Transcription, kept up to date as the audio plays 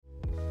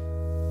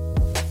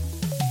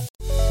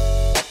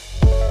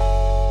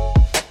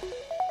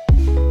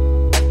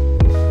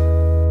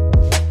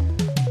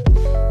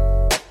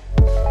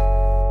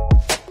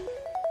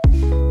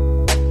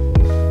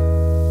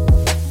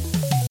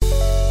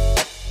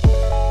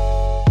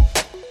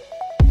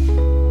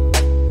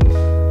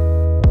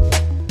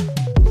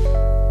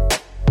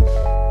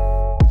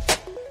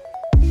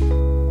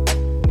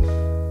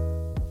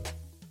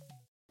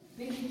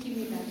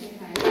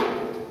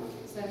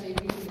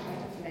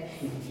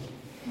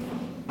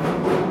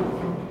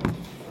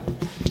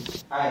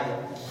Hi.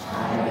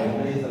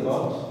 Praise the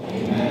Lord.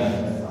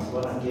 Amen. I'm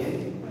born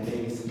again. My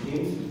name is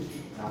Kim.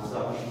 I'm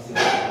so happy to see you.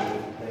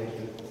 Thank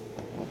you.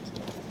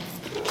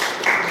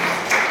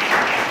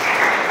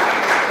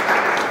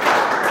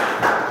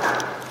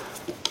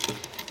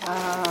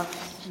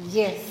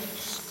 Yes.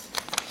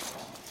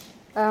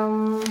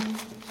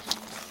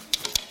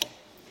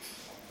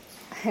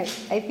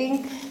 I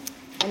think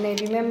when I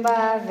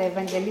remember the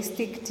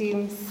evangelistic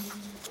teams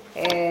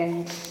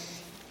and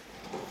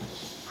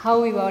how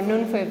we were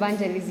known for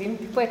evangelism,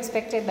 people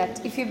expected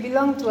that if you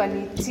belong to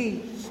an ET,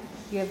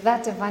 you're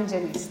that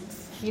evangelist.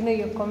 You know,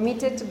 you're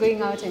committed to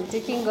going out and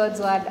taking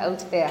God's word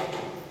out there.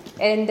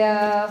 And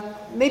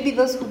maybe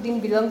those who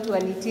didn't belong to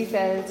an ET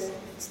felt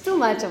it's too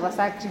much of a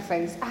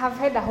sacrifice. I have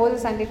had a whole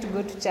Sunday to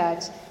go to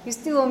church. You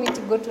still want me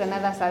to go to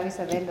another service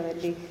at the end of the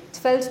day. It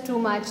felt too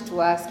much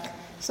to ask.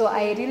 So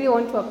I really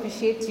want to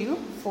appreciate you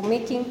for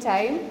making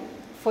time,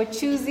 for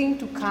choosing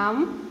to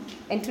come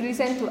and to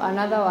listen to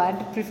another word.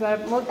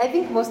 I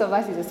think most of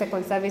us is the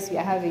second service we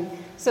are having.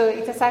 So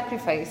it's a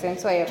sacrifice, and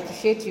so I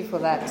appreciate you for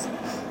that.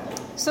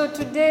 So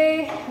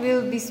today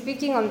we'll be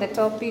speaking on the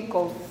topic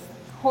of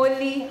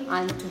holy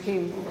unto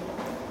Him.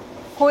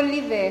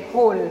 Holy the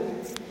whole,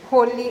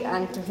 holy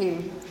unto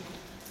Him.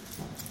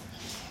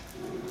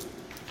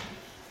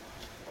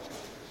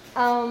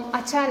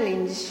 A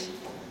challenge.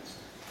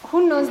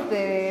 Who knows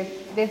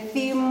the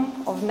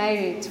theme of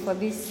Narrate for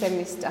this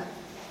semester?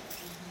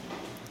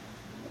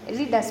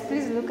 Leaders,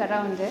 please look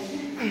around.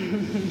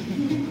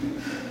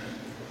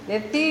 The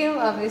theme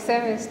of the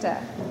semester.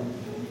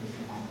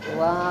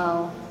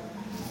 Wow.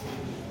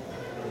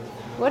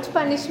 What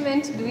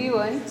punishment do we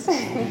want?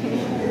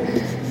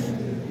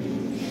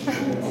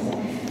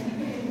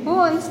 Who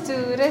wants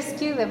to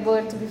rescue the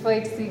boat before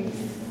it sinks?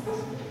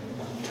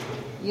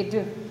 You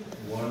do.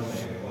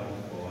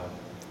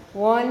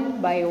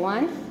 One by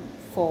one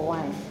for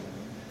one.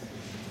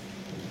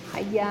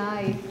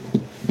 Hayai.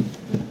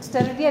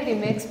 Tutarudia the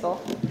expo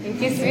in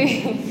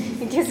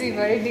case we've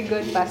already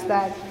gone past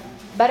that.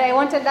 But I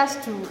wanted us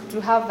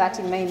to have that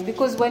in mind,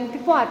 because when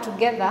people are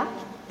together,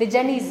 the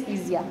journey is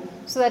easier.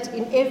 So that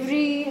in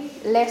every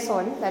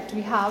lesson that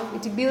we have,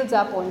 it builds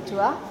up onto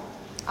a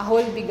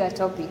whole bigger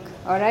topic.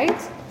 All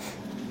right?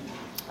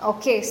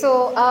 Okay,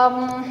 so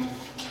I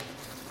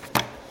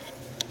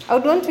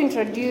would want to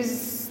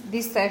introduce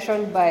this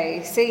session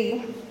by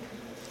saying,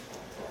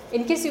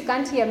 in case you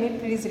can't hear me,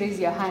 please raise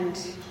your hand.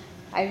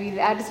 I will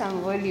add some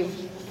volume.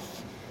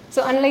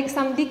 So unlike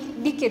some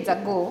decades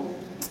ago,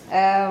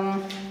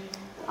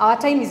 our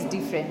time is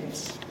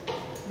different.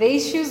 The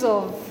issues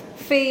of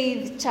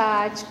faith,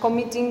 church,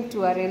 committing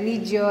to a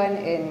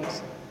religion,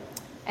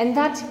 and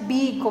that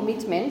big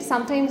commitment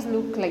sometimes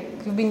look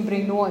like you've been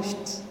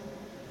brainwashed.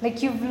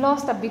 Like you've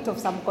lost a bit of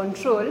some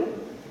control,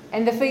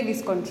 and the faith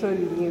is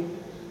controlling you,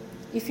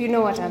 if you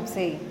know what I'm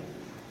saying.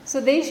 So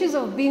the issues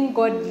of being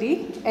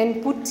godly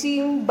and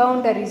putting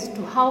boundaries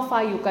to how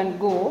far you can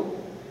go,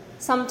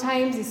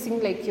 sometimes it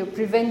seems like you're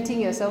preventing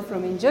yourself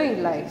from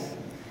enjoying life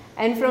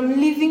and from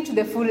living to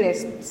the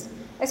fullest.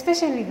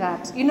 Especially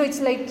that. You know,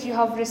 it's like you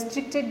have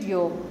restricted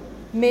your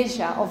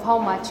measure of how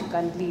much you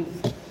can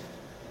live.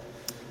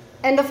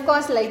 And of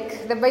course,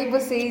 like the Bible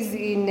says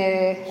in,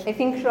 I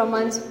think,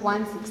 Romans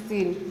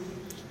 1:16,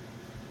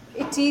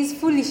 it is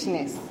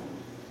foolishness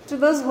to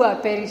those who are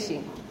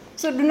perishing.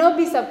 So do not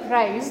be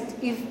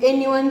surprised if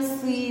anyone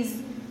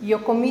sees your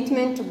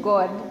commitment to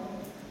God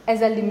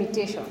as a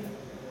limitation,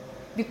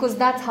 because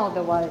that's how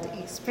the world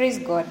is. Praise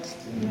God.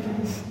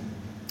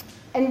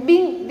 And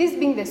this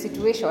being the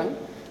situation,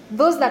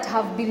 those that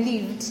have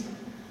believed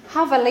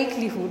have a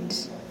likelihood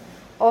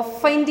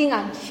of finding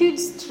a huge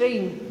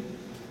strain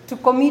to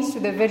commit to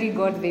the very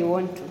God they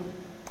want to.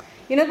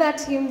 You know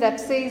that hymn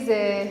that says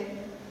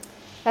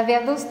that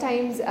there are those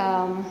times,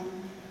 I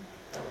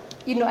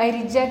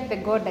reject the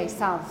God I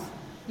serve.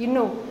 You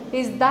know,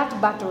 there's that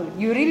battle.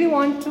 You really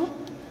want to,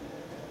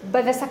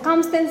 but the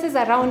circumstances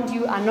around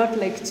you are not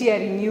like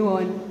cheering you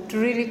on to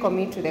really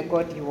commit to the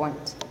God you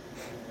want.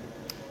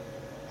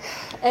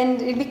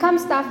 And it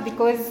becomes tough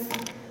because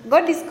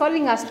God is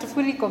calling us to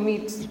fully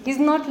commit. He's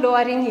not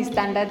lowering His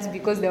standards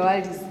because the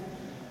world is,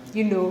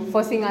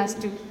 forcing us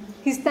to.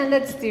 His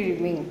standards still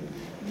remain.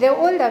 The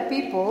older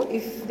people,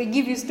 if they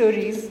give you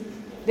stories,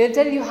 they'll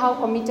tell you how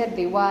committed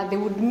they were. They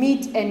would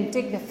meet and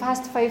take the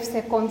first 5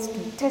 seconds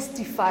to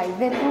testify.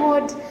 The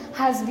Lord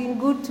has been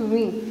good to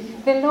me.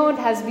 The Lord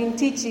has been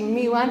teaching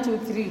me 1, 2,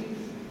 3.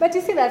 But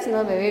you see, that's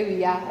not the way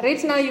we are.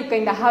 Right now, you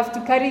kind of have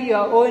to carry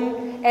your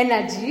own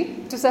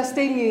energy to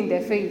sustain you in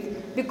the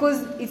faith,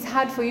 because it's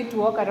hard for you to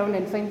walk around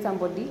and find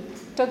somebody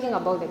talking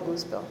about the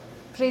gospel.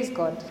 Praise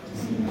God.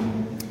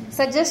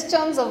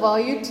 Suggestions of our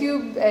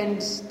YouTube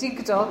and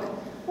TikTok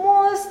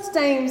most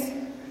times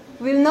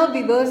will not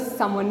be those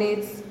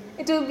sermonettes.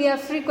 It will be a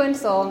frequent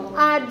song,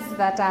 ads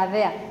that are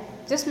there.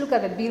 Just look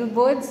at the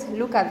billboards,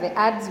 look at the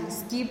ads we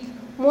skip.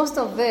 Most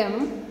of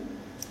them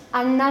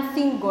are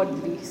nothing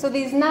godly. So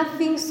there is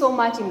nothing so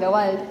much in the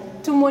world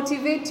to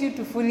motivate you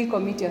to fully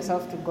commit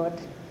yourself to God.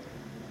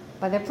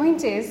 But the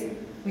point is,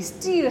 we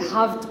still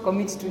have to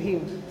commit to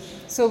Him.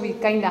 So we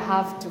kind of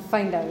have to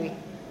find a way.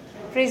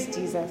 Praise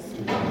Jesus.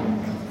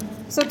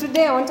 So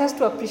today I want us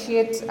to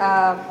appreciate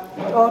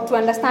or to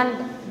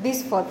understand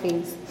these 4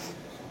 things.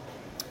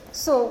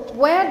 So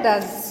where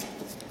does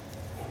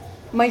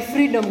my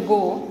freedom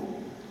go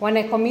when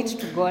I commit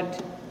to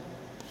God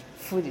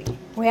fully?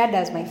 Where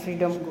does my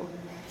freedom go?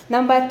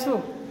 Number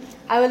 2,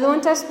 I will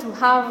want us to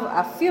have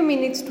a few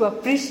minutes to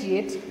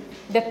appreciate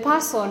the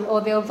person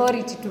or the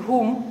authority to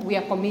whom we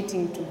are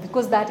committing to,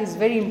 because that is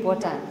very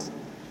important.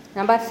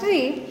 Number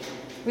 3,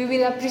 we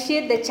will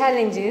appreciate the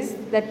challenges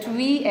that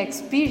we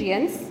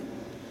experience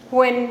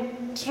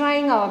when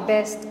trying our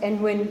best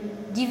and when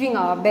giving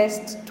our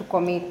best to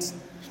commit,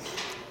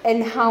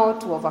 and how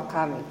to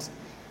overcome it.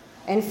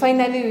 And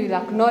finally, we will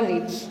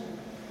acknowledge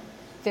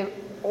the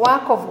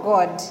work of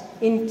God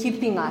in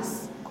keeping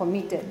us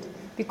committed,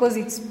 because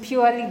it's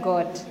purely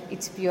God.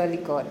 It's purely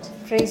God.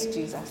 Praise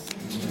Jesus.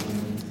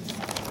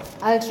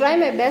 I'll try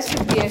my best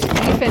to be as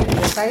brief and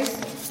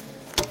precise.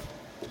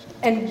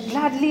 And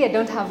gladly, I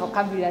don't have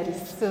vocabulary,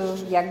 so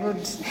you're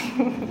good.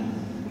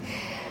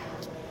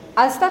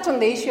 I'll start on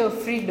the issue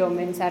of freedom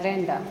and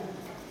surrender.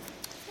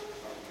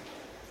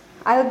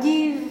 I'll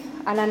give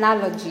an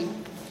analogy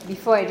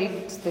before I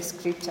read the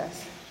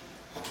scriptures.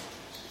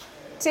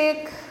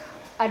 Take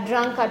a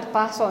drunkard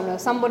person or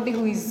somebody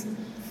who is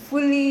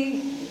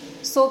fully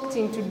soaked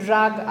into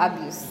drug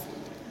abuse.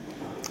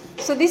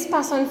 So this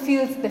person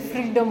feels the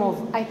freedom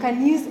of, I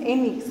can use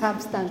any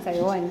substance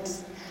I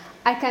want.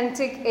 I can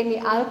take any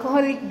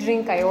alcoholic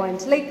drink I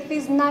want. Like,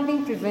 there's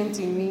nothing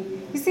preventing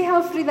me. You see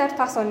how free that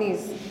person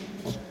is?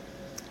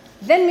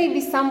 Then maybe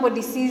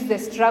somebody sees the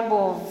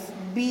struggle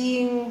of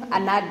being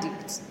an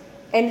addict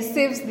and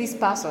saves this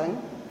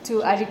person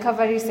to a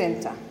recovery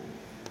center.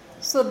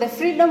 So the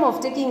freedom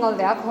of taking all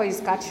the alcohol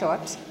is cut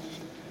short,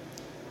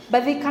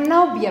 but they can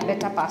now be a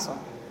better person.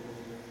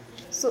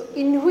 So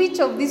in which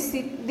of these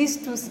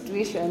 2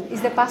 situations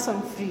is the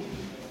person free?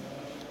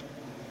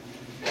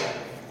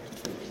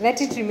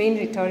 Let it remain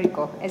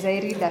rhetorical as I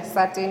read a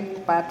certain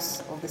part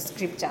of the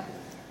scripture.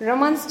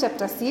 Romans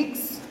chapter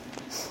 6,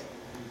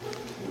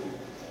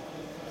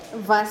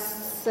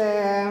 verse,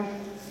 let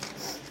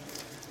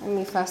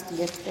me first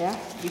get there,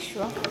 be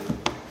sure.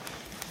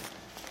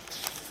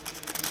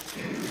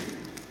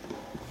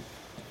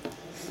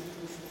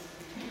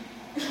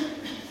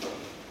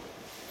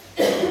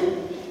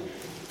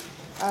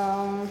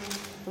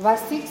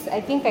 Verse 6,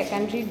 I think I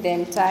can read the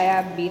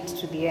entire bit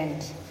to the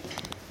end.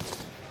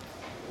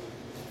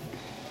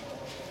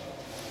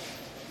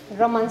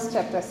 Romans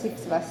chapter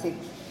 6, verse 6.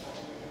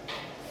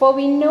 For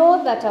we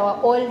know that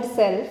our old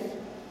self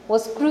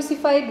was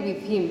crucified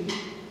with him,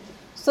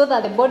 so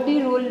that the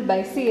body ruled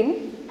by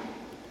sin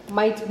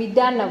might be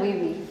done away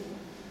with,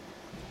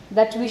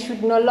 that we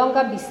should no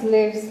longer be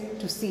slaves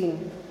to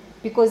sin,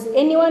 because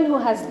anyone who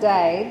has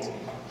died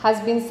has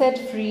been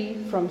set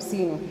free from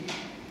sin.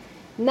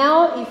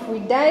 Now, if we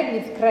died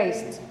with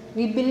Christ,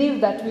 we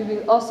believe that we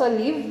will also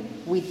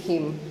live with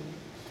him.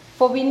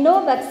 For we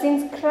know that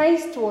since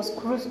Christ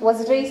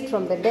was raised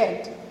from the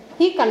dead,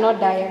 he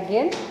cannot die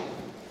again.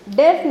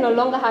 Death no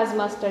longer has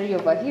mastery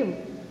over him.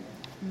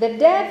 The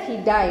death he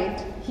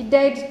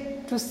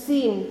died to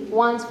sin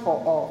once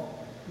for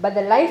all. But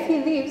the life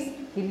he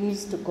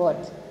lives to God.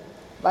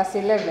 Verse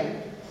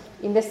 11.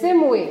 In the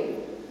same way,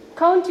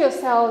 count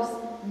yourselves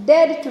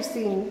dead to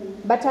sin,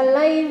 but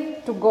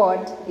alive to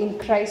God in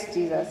Christ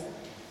Jesus.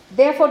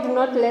 Therefore, do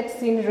not let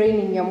sin reign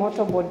in your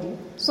mortal body,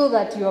 so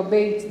that you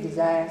obey its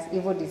desires,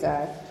 evil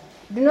desires.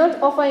 Do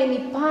not offer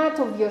any part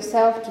of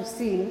yourself to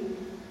sin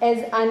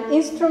as an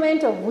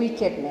instrument of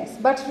wickedness,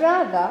 but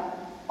rather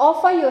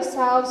offer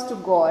yourselves to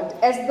God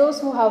as those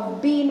who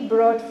have been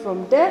brought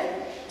from death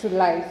to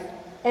life,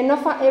 and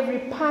offer every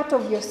part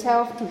of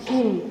yourself to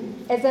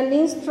him as an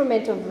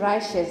instrument of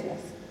righteousness.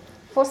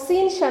 For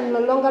sin shall no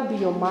longer be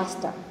your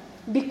master,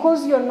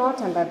 because you are not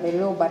under the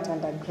law but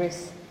under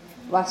grace.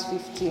 Verse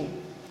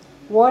 15.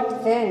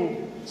 What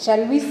then?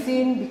 Shall we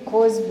sin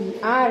because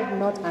we are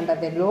not under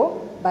the law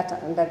but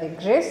under the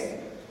grace?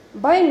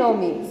 By no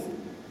means.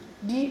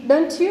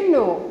 Don't you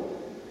know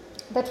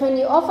that when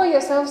you offer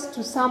yourselves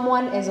to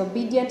someone as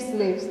obedient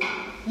slaves,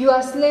 you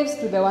are slaves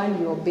to the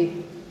one you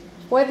obey?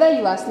 Whether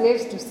you are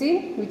slaves to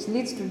sin, which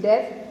leads to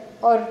death,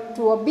 or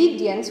to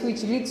obedience,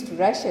 which leads to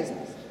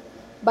righteousness.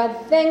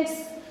 But thanks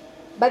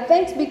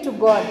be to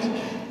God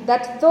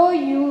that though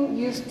you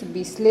used to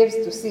be slaves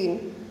to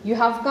sin, you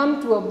have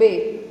come to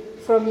obey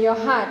from your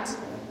heart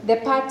the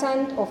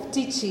pattern of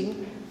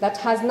teaching that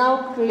has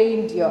now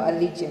claimed your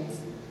allegiance.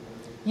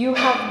 You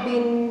have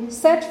been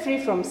set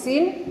free from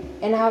sin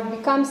and have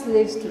become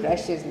slaves to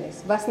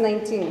righteousness. Verse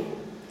 19.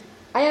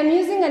 I am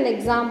using an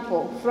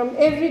example from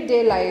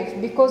everyday life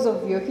because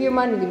of your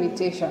human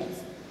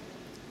limitations.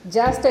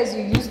 Just as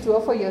you used to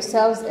offer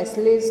yourselves as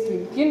slaves to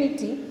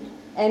impunity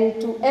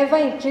and to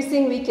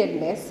ever-increasing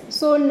wickedness,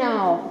 so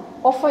now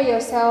offer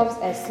yourselves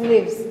as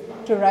slaves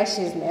to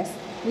righteousness,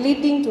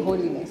 leading to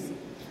holiness.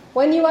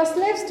 When you are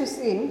slaves to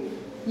sin,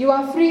 you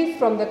are free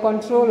from the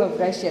control of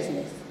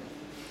righteousness.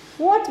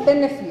 What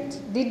benefit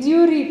did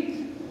you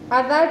reap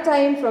at that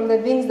time from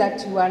the things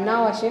that you are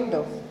now ashamed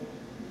of?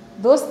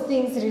 Those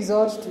things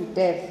result to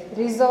death.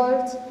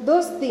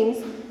 Those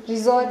things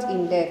result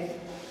in death.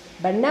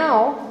 But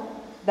now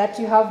that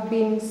you have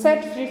been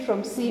set free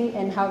from sin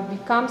and have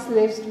become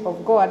slaves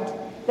of God,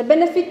 the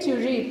benefit you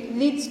reap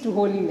leads to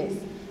holiness,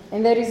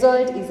 and the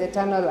result is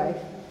eternal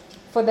life.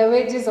 For the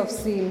wages of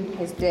sin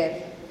is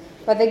death,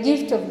 but the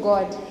gift of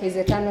God is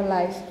eternal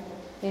life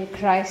in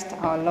Christ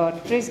our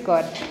Lord. Praise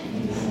God.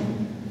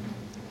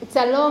 It's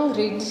a long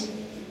read,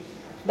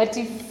 but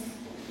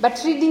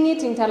reading it,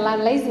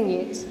 internalizing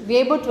it,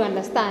 we're able to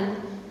understand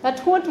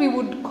that what we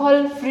would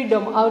call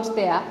freedom out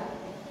there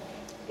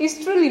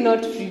is truly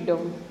not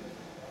freedom.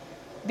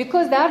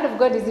 Because the Word of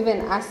God is even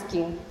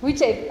asking,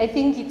 which I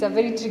think it's a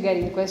very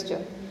triggering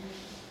question.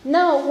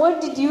 Now, what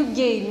did you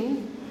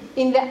gain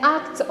in the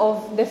act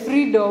of the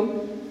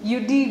freedom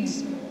you did,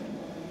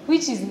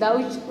 which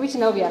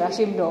now we are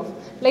ashamed of?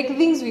 Like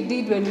things we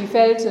did when we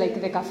felt like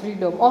a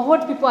freedom, or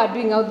what people are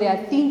doing out there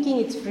thinking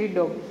it's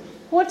freedom.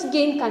 What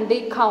gain can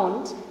they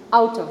count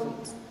out of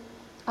it?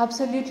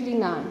 Absolutely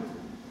none.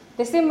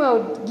 The same way I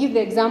would give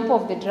the example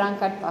of the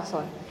drunkard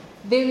person.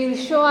 They will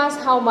show us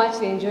how much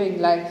they enjoy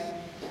life.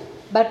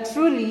 But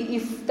truly,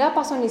 if that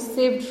person is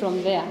saved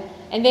from there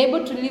and they're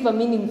able to live a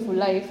meaningful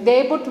life,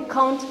 they're able to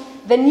count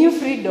the new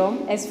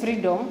freedom as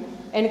freedom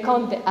and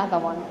count the other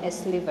one as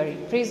slavery.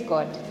 Praise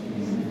God.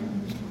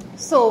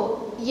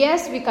 So,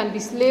 yes, we can be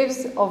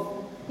slaves of,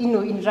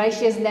 in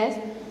righteousness,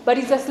 but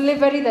it's a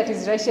slavery that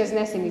is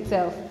righteousness in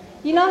itself.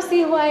 You now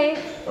see why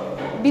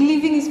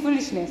believing is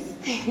foolishness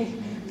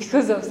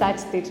because of such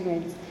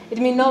statements. It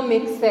may not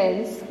make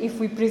sense if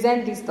we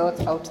present these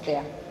thoughts out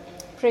there.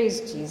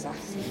 Praise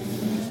Jesus.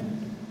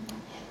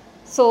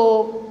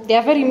 So there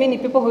are very many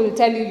people who will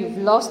tell you you've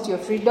lost your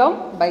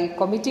freedom by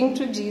committing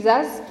to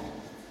Jesus.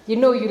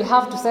 You'll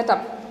have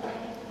to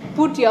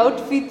put your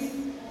outfits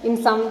in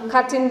some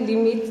certain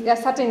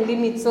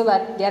limits so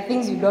that there are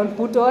things you don't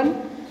put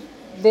on.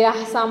 There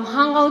are some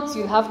hangouts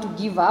you'll have to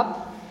give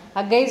up.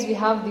 Guys, we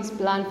have this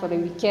plan for the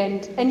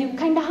weekend, and you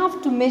kind of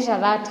have to measure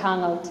that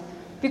hangout.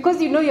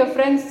 Because you know your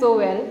friends so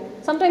well,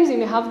 sometimes you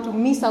may have to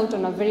miss out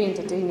on a very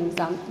entertaining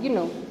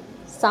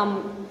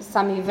some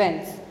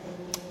events.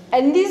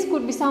 And these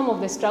could be some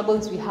of the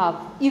struggles we have,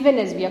 even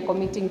as we are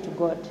committing to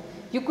God.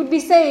 You could be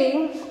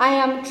saying, I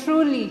am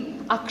truly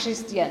a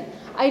Christian.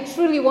 I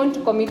truly want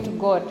to commit to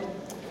God.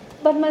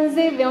 But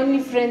manze, the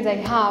only friends I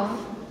have,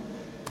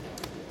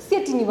 si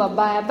ati ni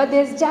wabaya, but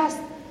there's just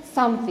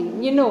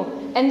something,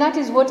 And that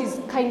is what is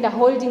kind of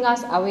holding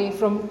us away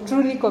from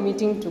truly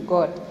committing to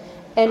God.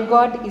 And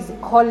God is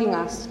calling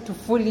us to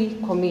fully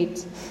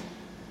commit.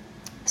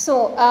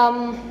 So,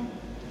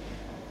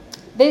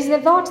 there's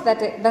a thought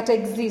that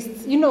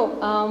exists.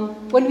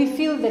 When we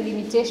feel the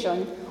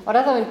limitation, or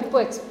rather when people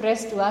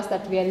express to us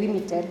that we are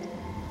limited,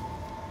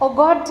 or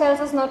God tells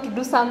us not to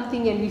do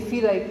something and we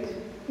feel like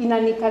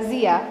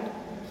inanikazia,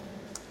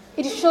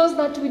 it shows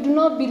that we do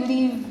not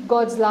believe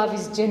God's love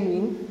is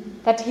genuine,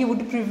 that He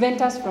would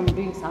prevent us from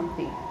doing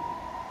something.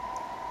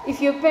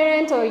 If your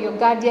parent or your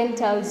guardian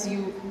tells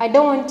you, I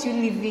don't want you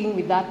living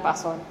with that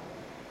person,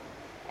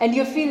 and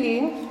you're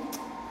feeling,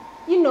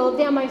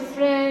 they are my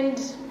friend,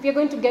 we are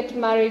going to get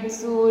married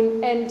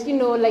soon, and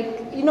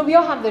we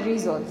all have the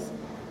reasons.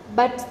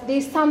 But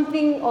there's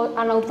something or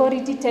an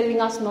authority telling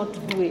us not to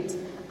do it.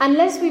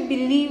 Unless we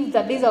believe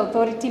that this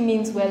authority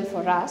means well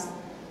for us,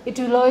 it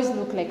will always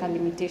look like a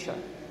limitation.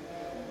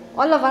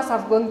 All of us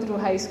have gone through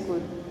high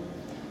school.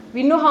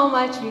 We know how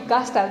much we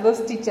cast at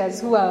those teachers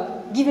who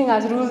are giving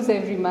us rules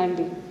every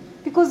Monday.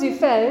 Because we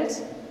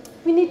felt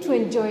we need to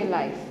enjoy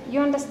life. You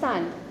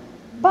understand?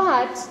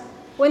 But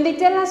when they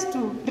tell us to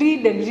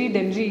read and read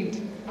and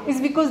read,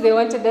 it's because they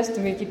wanted us to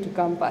make it to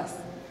campus.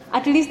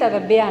 At least at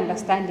a bare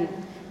understanding.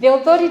 The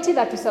authority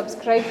that we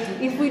subscribe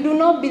to, if we do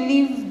not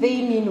believe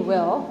they mean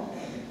well,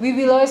 we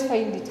will always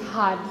find it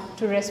hard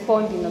to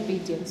respond in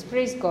obedience.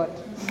 Praise God.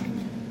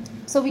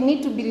 So we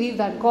need to believe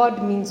that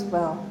God means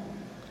well.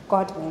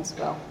 God means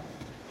well.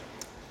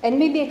 And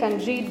maybe I can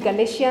read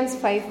Galatians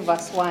 5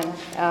 verse 1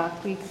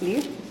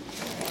 quickly.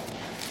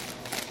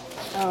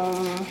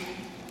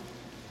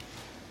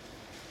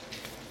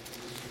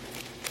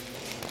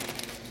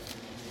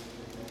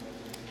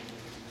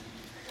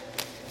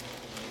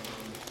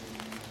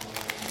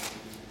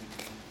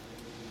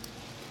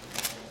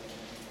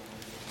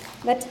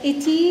 That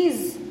it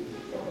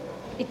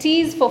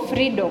is for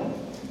freedom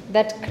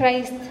that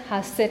Christ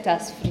has set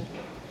us free.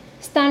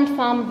 Stand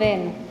firm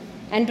then,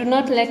 and do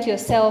not let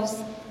yourselves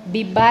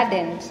be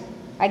burdened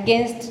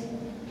again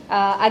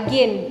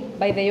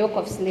by the yoke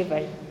of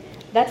slavery.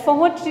 That for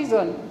what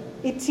reason?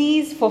 It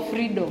is for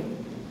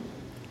freedom.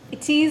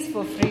 It is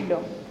for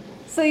freedom.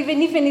 So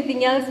even if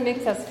anything else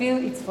makes us feel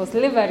it's for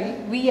slavery,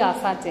 we are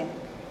certain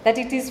that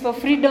it is for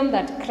freedom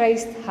that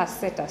Christ has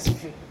set us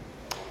free.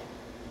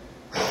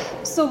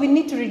 So we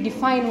need to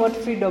redefine what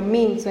freedom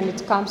means when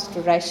it comes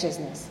to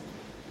righteousness.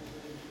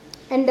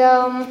 And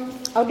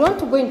I would want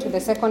to go into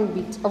the second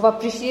bit of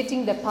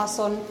appreciating the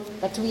person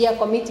that we are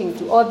committing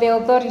to, or the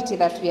authority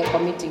that we are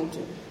committing to,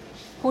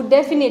 who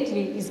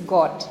definitely is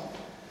God.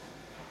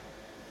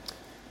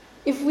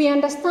 If we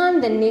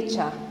understand the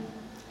nature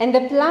and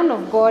the plan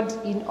of God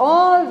in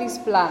all this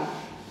plan,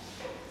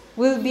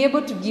 we'll be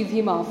able to give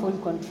him our full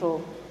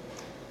control.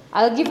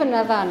 I'll give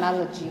another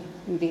analogy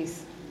in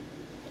this.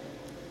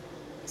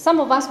 Some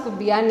of us could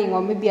be earning,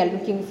 or maybe are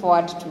looking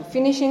forward to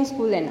finishing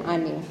school and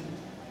earning.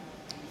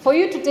 For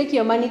you to take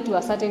your money to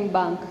a certain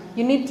bank,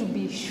 you need to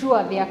be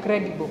sure they are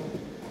credible.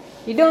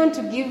 You don't want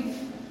to give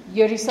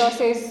your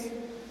resources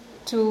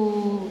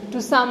to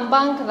some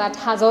bank that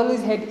has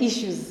always had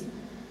issues.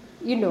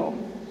 You know,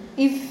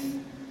 if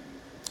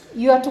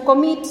you are to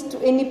commit to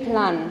any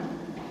plan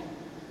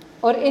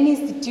or any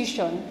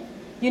institution,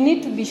 you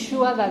need to be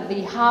sure that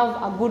they have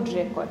a good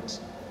record.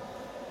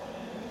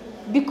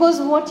 Because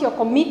what you're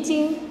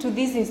committing to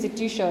this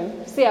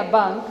institution, say a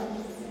bank,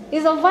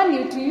 is of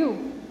value to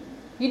you.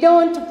 You don't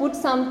want to put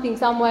something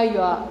somewhere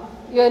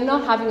you're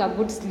not having a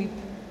good sleep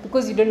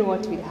because you don't know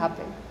what will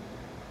happen.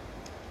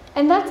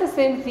 And that's the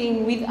same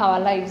thing with our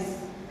lives.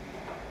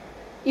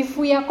 If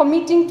we are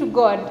committing to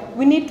God,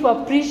 we need to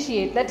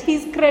appreciate that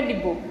He's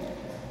credible.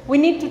 We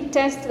need to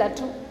test that,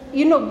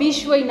 be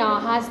sure in our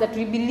hearts that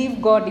we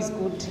believe God is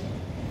good.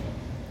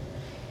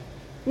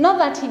 Not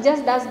that He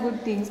just does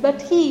good things,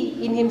 but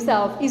He in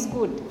Himself is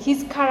good.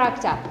 His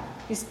character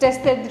is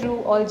tested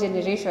through all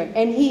generations,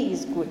 and He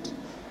is good.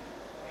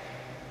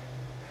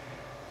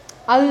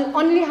 I'll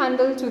only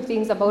handle two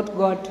things about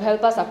God to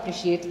help us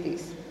appreciate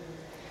this.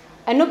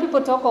 I know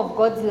people talk of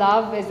God's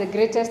love as the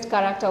greatest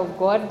character of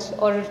God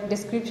or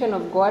description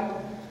of God,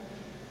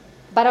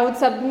 but I would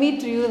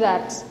submit to you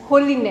that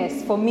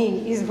holiness for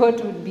me is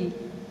what would be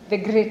the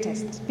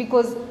greatest,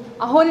 because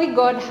a holy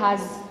God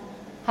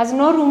has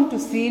no room to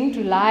sin,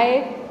 to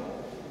lie,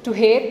 to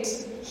hate.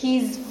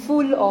 He's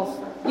full of,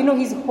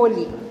 He's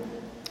holy.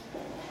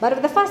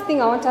 But the first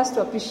thing I want us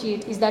to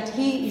appreciate is that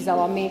He is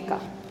our maker.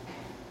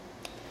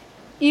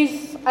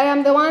 If I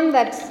am the one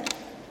that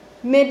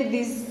made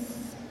this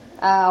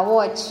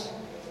watch,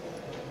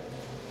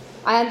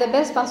 I am the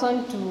best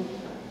person to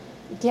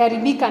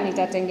kiharibika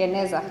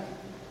nitatengeneza.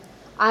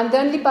 I am the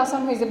only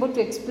person who is able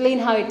to explain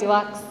how it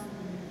works.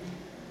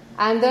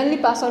 I am the only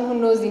person who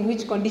knows in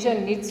which condition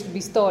it needs to be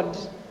stored,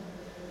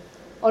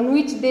 on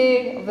which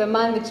day of the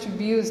month it should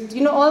be used.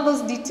 All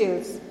those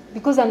details,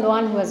 because I'm the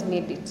one who has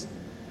made it.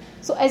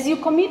 So as you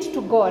commit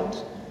to God,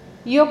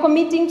 you're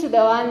committing to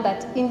the one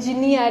that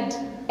engineered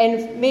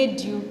and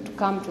made you to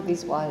come to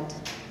this world.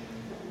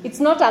 It's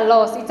not a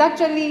loss. It's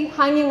actually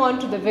hanging on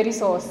to the very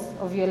source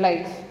of your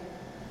life.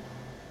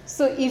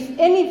 So if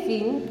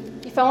anything,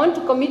 if I want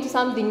to commit to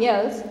something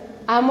else,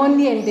 I'm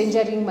only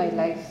endangering my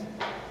life.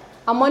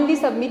 I'm only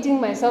submitting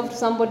myself to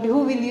somebody who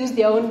will use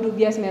their own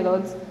dubious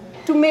methods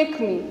to make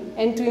me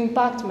and to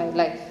impact my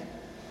life.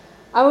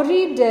 I will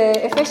read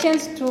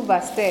Ephesians 2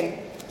 verse 10.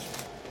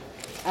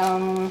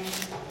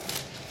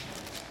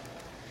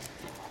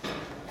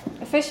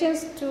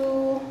 Ephesians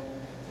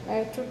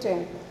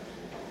 2:10.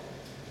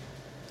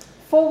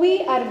 For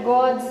we are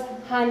God's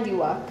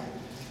handiwork,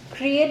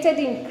 created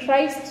in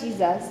Christ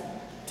Jesus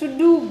to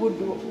do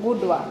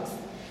good works,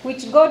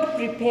 which God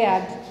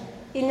prepared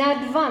in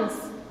advance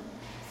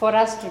for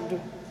us to do.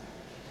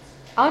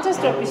 I want us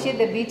to appreciate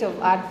the bit of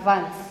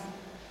advance.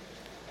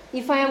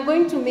 If I am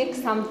going to make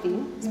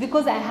something, it's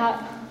because I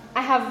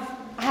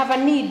have a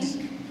need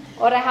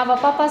or I have a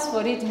purpose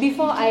for it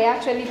before I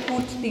actually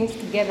put things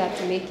together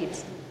to make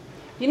it.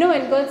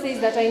 When God says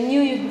that I knew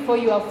you before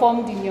you were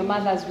formed in your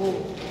mother's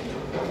womb,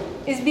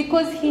 it's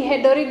because He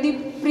had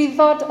already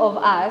pre-thought of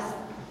us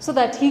so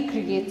that He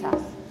creates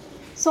us.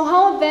 So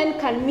how then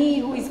can me,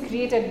 who is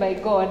created by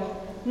God,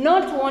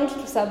 not want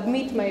to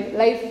submit my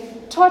life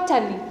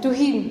totally to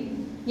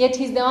Him, yet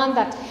He's the one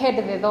that had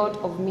the thought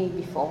of me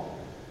before?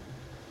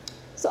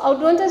 So I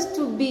would want us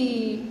to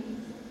be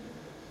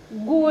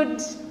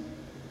good,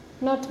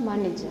 not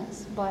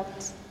managers,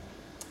 but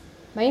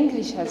my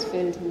English has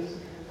failed me.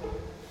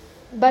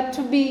 But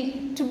to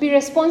be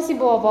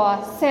responsible of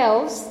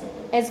ourselves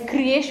as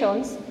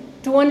creations,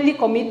 to only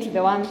commit to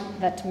the one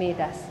that made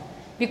us.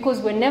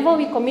 Because whenever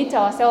we commit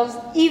ourselves,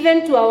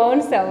 even to our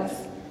own selves,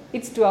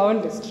 it's to our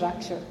own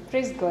destruction.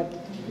 Praise God.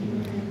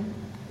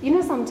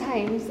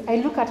 Sometimes I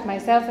look at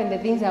myself and the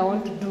things I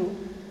want to do,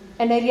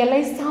 and I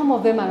realize some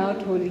of them are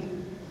not holy.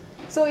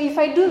 So if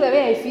I do the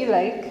way I feel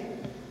like,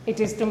 it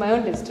is to my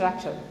own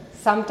destruction.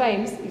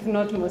 Sometimes, if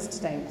not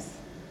most times.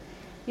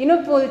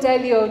 People will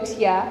tell you out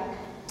here,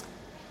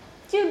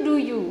 you do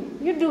you.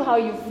 You do how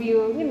you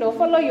feel.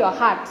 Follow your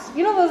heart.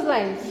 Those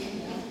lines?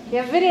 They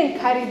are very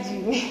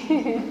encouraging.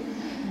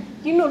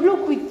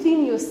 Look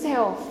within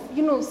yourself.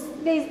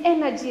 There is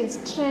energy and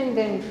strength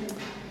and,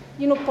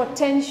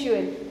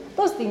 potential.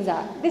 Those things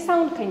they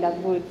sound kind of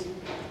good.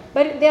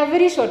 But they are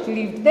very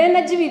short-lived. The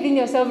energy within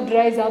yourself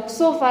dries up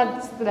so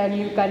fast than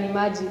you can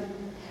imagine.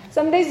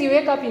 Some days you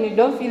wake up and you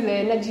don't feel the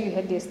energy you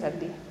had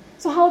yesterday.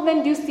 So how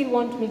then do you still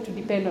want me to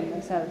depend on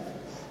myself?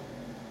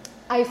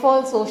 I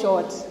fall so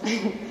short.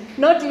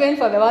 Not even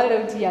for the world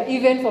out here,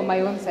 even for my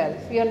own self.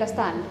 You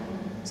understand?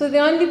 So the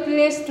only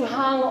place to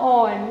hang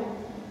on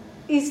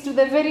is to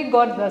the very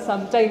God that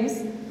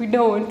sometimes we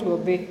don't want to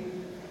obey.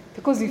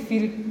 Because we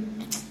feel,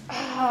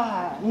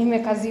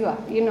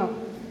 nimekaziwa, you know.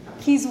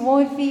 He's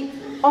worthy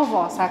of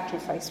our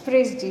sacrifice.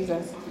 Praise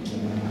Jesus.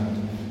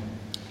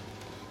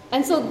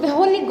 And so the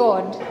Holy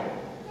God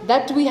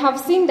that we have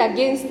sinned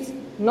against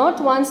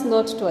not once,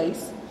 not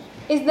twice,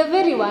 is the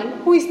very one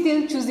who is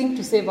still choosing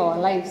to save our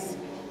lives.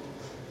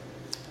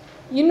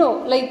 You know,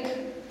 like,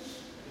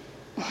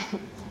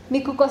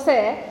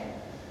 nikukosea,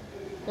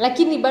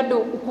 lakini bado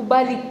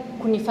ukubali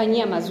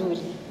kunifanyia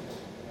mazuri.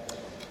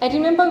 I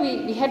remember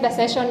we had a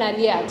session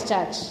earlier at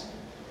church,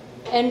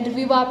 and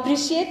we were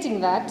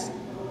appreciating that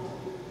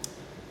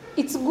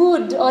it's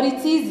good or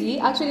it's easy,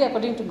 actually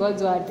according to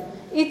God's word,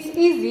 it's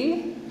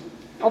easy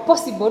or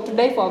possible to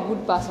die for a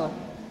good person.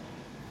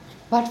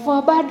 But for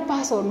a bad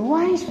person,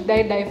 why should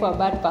I die for a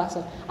bad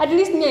person? At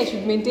least me, I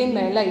should maintain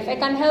my life. I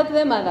can help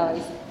them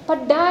otherwise.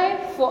 But die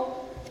for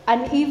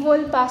an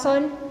evil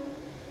person,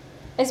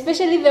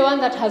 especially the one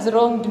that has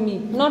wronged me,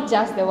 not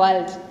just the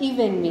world,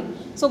 even me.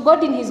 So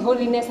God in His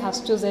holiness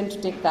has chosen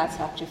to take that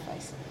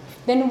sacrifice.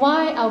 Then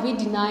why are we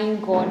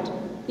denying God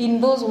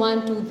in those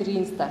 1, 2, 3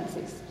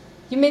 instances?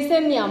 You may say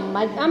me, I'm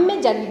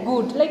majorly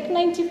good, like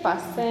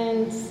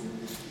 90%.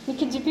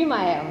 Nikijipima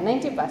I am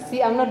 90%.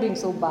 See, I'm not doing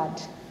so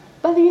bad.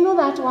 But you know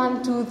that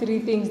 1, 2, 3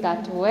 things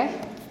that were.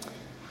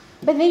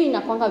 But then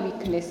inakwanga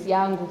weakness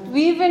yangu.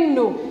 We even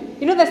know.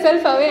 You know the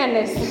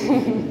self-awareness.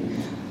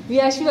 We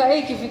are sure,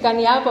 hey, ikifika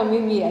ni hapa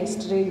mimi I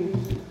strain.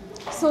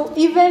 So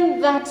even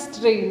that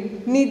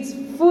strain needs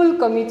full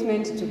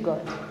commitment to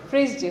God.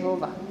 Praise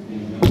Jehovah.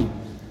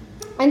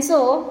 And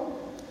so,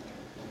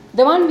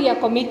 the one we are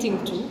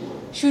committing to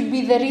should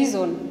be the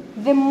reason,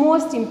 the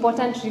most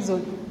important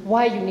reason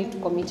why you need to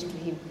commit to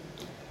Him.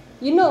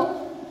 You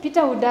know,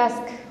 Peter would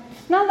ask,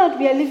 now that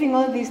we are living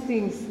all these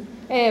things,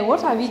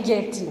 what are we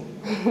getting?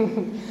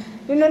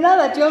 You know, now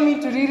that you want me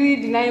to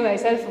really deny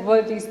myself of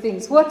all these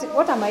things,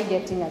 what am I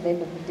getting at the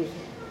end of the day?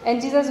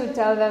 And Jesus would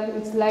tell them,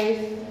 it's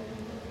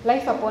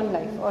life upon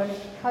life, or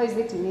how is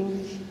it in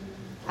English?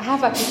 I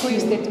have a Kikuyu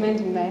statement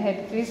in my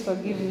head, please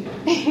forgive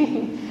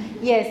me.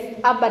 Yes,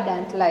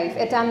 abundant life,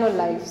 eternal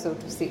life, so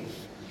to say.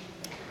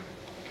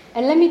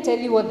 And let me tell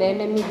you what the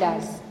enemy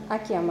does.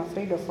 Aki, I'm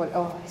afraid of what.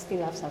 Oh, I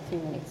still have some few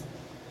minutes.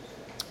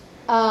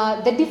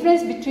 The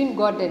difference between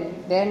God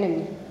and the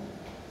enemy.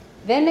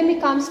 The enemy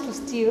comes to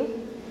steal,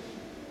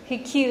 he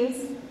kills,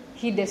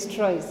 he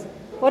destroys.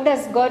 What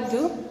does God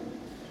do?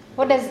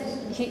 What does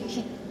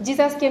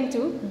Jesus came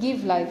to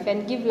give life,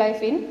 and give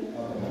life in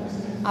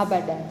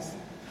abundance.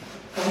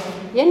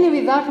 Yani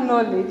without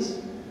knowledge,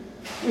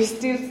 we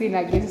still sin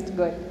against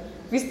God.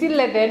 We still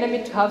let the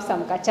enemy to have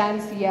some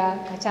chance here,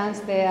 chance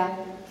there.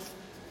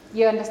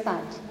 You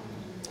understand?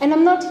 And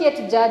I'm not here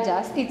to judge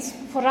us. It's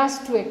for us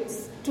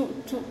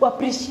to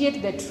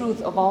appreciate the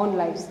truth of our own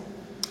lives.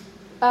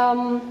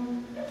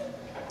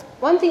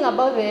 One thing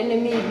about the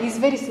enemy, he's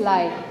very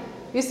sly.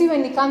 You see,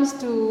 when it comes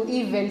to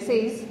Eve and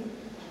says,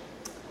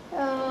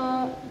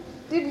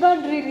 did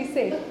God really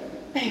say?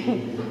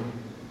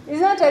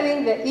 He's not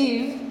telling the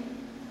Eve,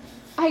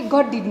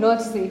 God did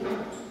not say.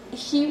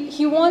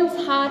 He wants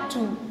her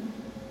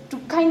to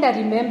kind of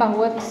remember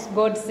what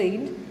God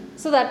said,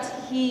 so that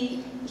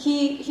he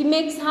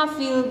makes her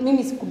feel,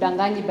 mimi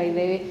sikudanganyi, by the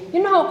way.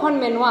 You know how con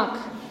men work?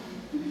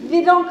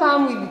 They don't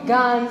come with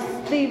guns.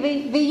 They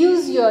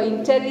use your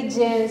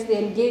intelligence. They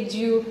engage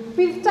you.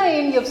 With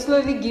time, you've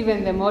slowly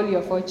given them all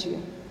your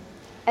fortune.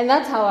 And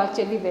that's how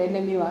actually the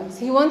enemy works.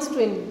 He wants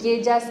to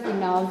engage us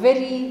in our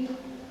very,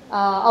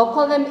 I'll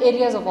call them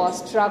areas of our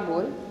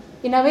struggle,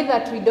 in a way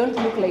that we don't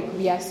look like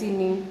we are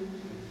sinning.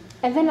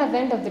 And then at the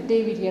end of the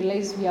day, we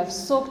realize we have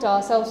soaked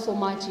ourselves so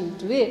much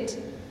into it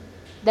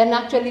than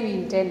actually we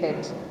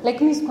intended.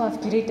 Like me,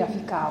 sikuwafikiria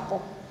itafika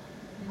hapo.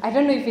 I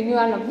don't know if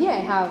anyone of you, I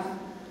have.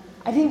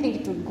 I didn't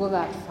think it would go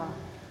that far.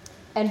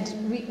 And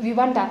we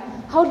wonder,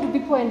 how do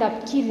people end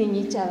up killing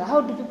each other?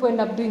 How do people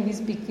end up doing these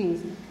big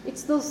things?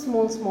 It's those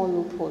small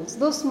loopholes,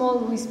 those small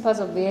whispers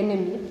of the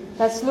enemy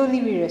that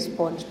slowly we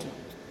respond to.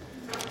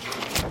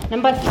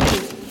 Number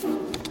 3,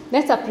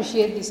 let's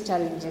appreciate these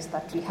challenges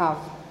that we have.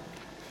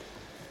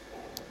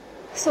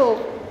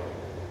 So,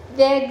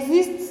 there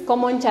exists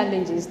common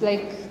challenges,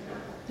 like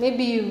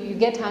maybe you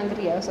get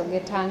hungry, I also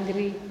get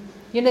hungry.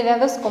 You know, there are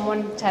those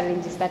common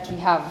challenges that we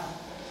have.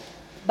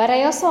 But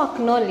I also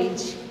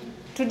acknowledge,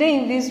 today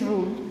in this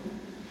room,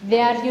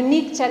 there are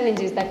unique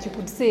challenges that you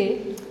could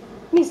say,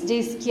 Miss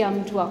J sikia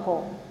mtu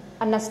wako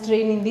ana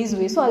strain in this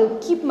way, so I'll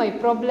keep my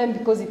problem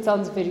because it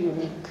sounds very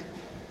unique.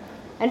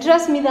 And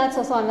trust me, that's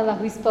also another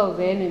whisper of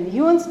the enemy.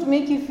 He wants to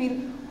make you feel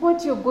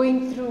what you're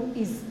going through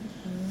is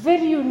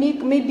very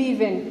unique,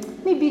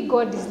 maybe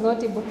God is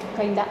not able to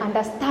kind of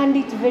understand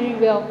it very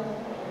well.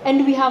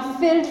 And we have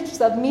failed to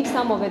submit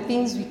some of the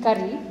things we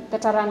carry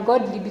that are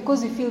ungodly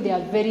because we feel they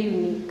are very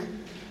unique.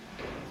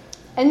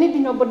 And maybe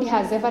nobody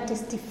has ever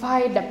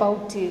testified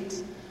about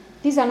it.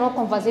 These are not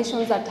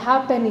conversations that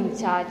happen in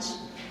church.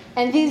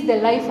 And this is the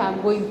life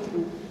I'm going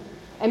through.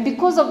 And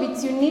because of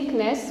its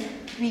uniqueness,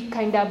 we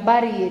kind of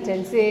bury it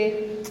and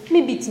say,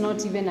 maybe it's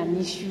not even an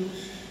issue.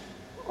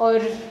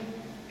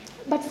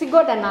 But see,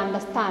 God can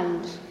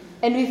understand.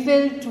 And we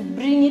fail to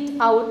bring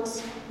it out,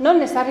 not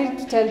necessarily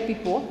to tell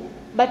people,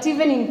 but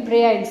even in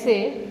prayer and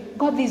say,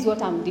 God, this is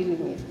what I'm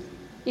dealing with.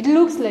 It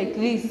looks like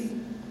this.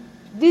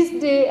 This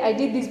day I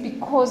did this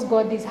because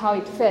God, this is how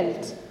it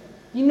felt.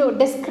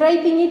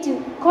 Describing it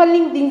and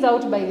calling things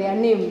out by their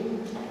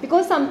name.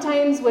 Because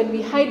sometimes when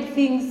we hide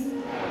things,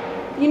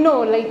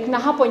 like na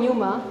hapo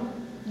nyuma,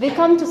 they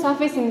come to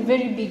surface in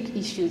very big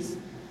issues.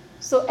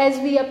 So as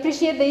we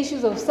appreciate the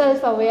issues of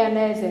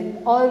self-awareness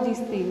and all these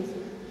things,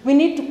 we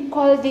need to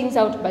call things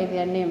out by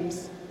their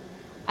names.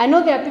 I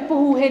know there are people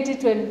who hate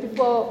it when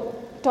people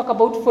talk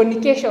about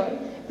fornication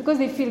because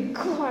they feel,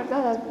 God,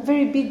 that's a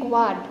very big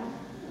word.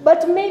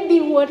 But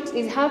maybe what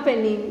is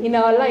happening in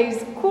our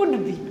lives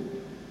could be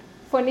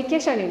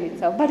fornication in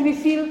itself. But we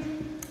feel,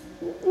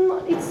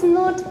 no, it's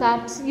not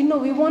that,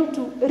 we want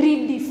to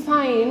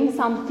redefine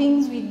some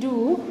things we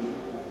do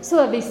so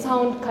that they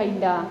sound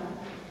kind of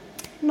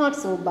not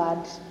so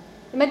bad.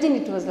 Imagine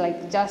it was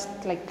just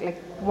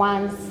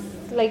once,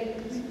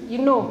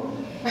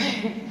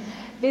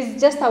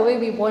 there's just a way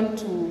we want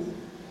to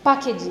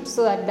package it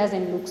so that it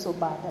doesn't look so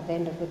bad at the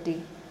end of the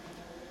day.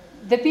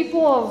 The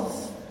people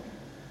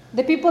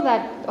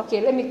that,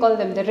 okay, let me call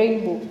them the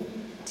rainbow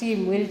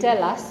team, will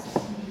tell us,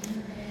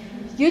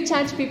 you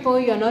church people,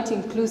 you're not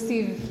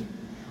inclusive.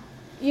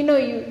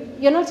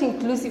 You're not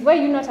inclusive. Why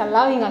are you not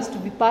allowing us to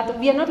be part of?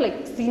 We are not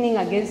sinning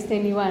against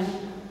anyone.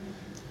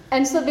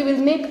 And so they will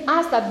make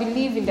us that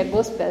believe in the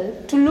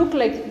gospel to look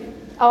like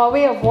our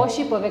way of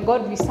worship or the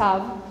God we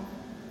serve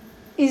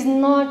is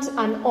not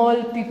an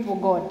all-people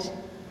God.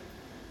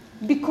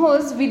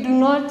 Because we do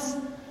not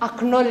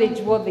acknowledge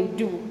what they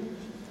do.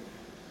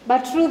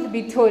 But truth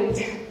be told,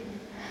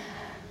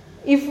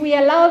 if we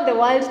allow the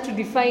world to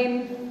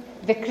define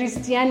the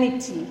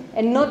Christianity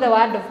and not the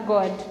word of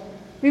God,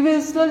 we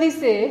will slowly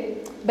say,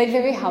 by the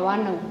way,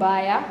 hawana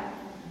ubaya.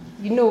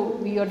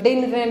 We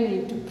ordain them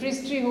into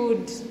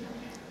priesthood.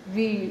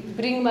 We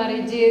bring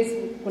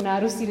marriages, kuna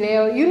harusi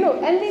leo,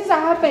 and things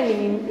are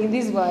happening in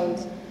this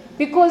world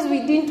because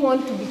we didn't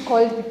want to be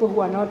called people who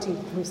are not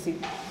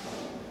inclusive.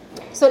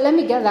 So let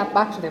me get that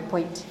back to the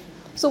point.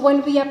 So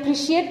when we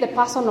appreciate the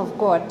person of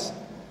God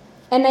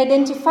and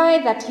identify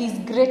that He's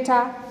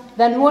greater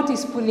than what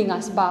is pulling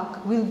us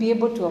back, we'll be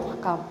able to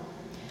overcome.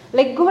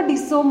 God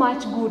is so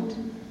much good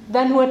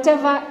than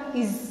whatever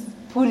is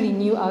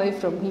pulling you away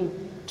from Him.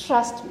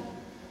 Trust me.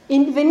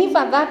 Even if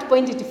at that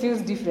point it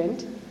feels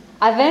different,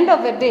 at the end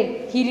of the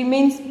day, He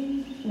remains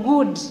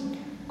good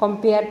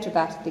compared to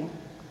that thing.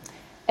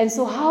 And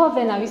so how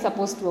then are we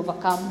supposed to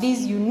overcome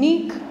these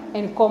unique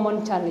and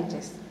common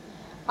challenges?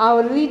 I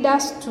will lead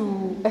us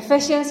to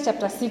Ephesians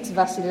chapter 6,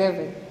 verse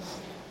 11.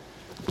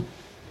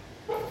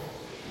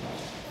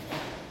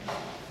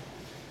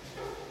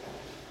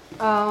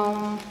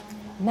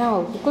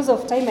 Now, because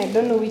of time, I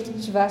don't know which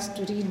verse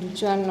to read,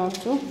 which one not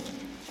to.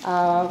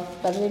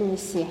 But let me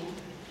see.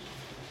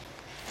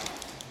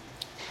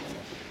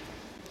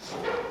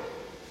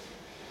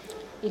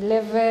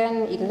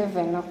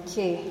 Eleven,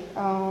 okay.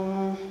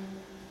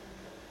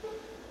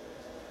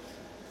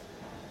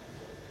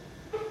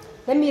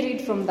 Let me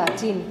read from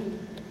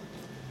 13.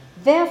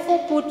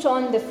 Therefore put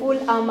on the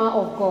full armor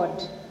of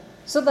God,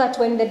 so that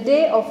when the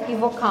day of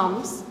evil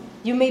comes,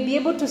 you may be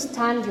able to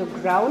stand your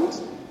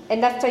ground,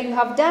 and after you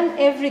have done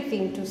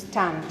everything to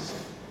stand.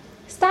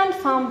 Stand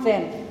firm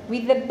then,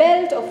 with the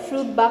belt of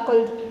truth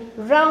buckled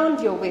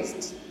round your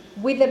waist,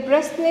 with the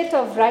breastplate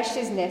of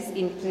righteousness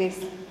in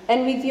place,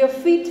 and with your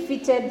feet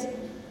fitted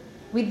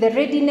with the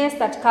readiness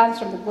that comes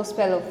from the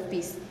gospel of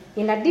peace.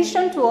 In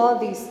addition to all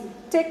this,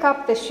 take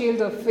up the shield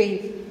of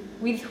faith,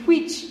 with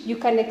which you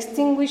can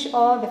extinguish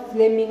all the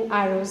flaming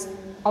arrows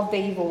of the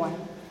evil one.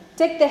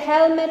 Take the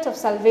helmet of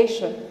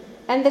salvation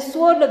and the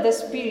sword of the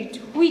Spirit,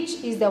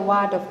 which is the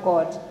word of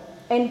God,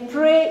 and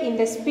pray in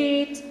the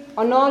Spirit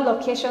on all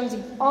occasions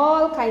with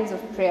all kinds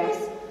of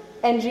prayers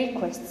and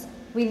requests.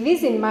 With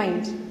this in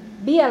mind,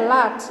 be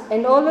alert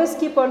and always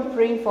keep on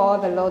praying for all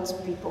the Lord's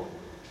people.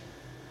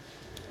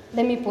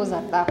 Let me pause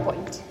at that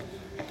point.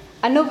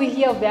 I know we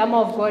hear of the armor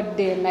of God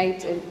day and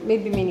night, and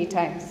maybe many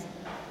times.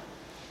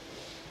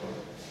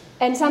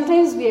 And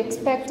sometimes we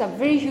expect a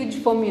very huge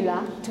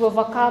formula to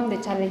overcome the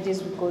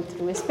challenges we go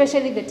through,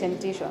 especially the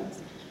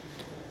temptations.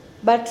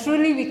 But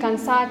truly we can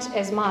search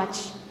as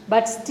much,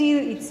 but still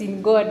it's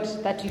in God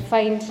that we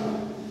find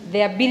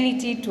the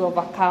ability to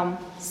overcome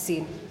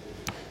sin.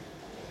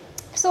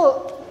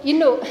 So,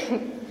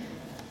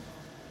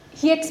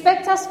 He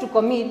expects us to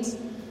commit,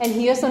 and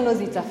He also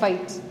knows it's a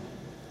fight.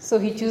 So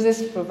He chooses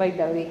to provide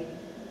a way.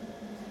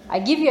 I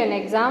give you an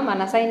exam, an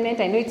assignment.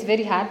 I know it's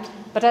very hard,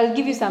 but I'll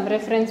give you some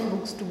reference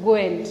books to go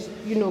and,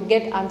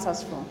 get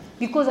answers from,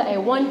 because I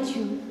want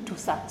you to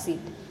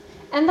succeed.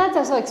 And that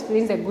also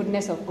explains the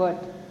goodness of God.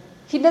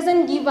 He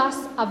doesn't give us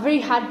a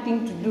very hard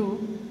thing to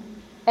do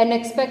and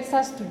expects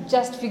us to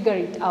just figure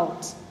it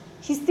out.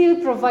 He still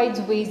provides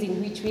ways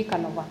in which we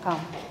can overcome.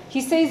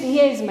 He says,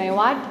 here is my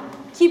word,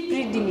 keep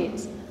reading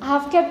it. I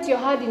have kept your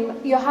word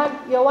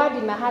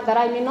in my heart that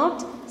I may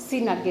not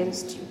sin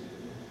against you.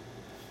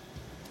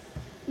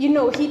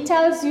 He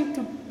tells you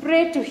to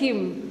pray to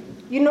him.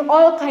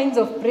 All kinds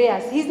of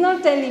prayers. He's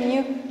not telling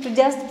you to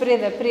just pray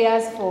the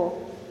prayers for,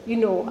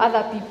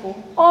 other people.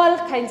 All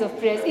kinds of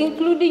prayers,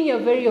 including your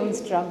very own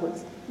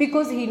struggles.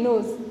 Because he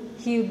knows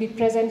he will be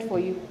present for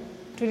you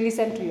to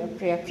listen to your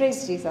prayer.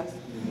 Praise Jesus.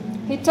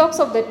 He talks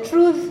of the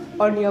truth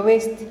on your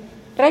waist,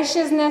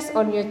 righteousness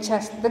on your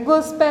chest, the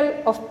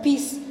gospel of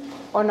peace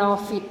on our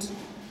feet.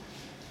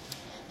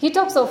 He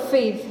talks of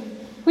faith,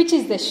 which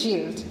is the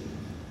shield.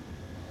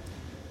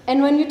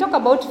 And when you talk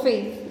about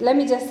faith, let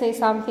me just say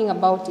something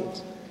about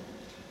it.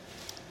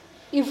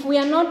 If we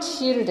are not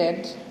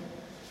shielded,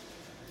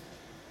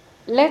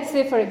 let's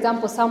say, for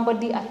example,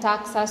 somebody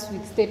attacks us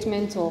with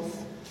statements of,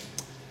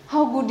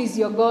 how good is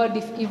your God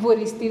if evil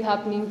is still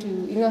happening to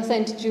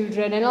innocent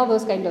children, and all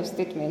those kind of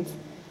statements.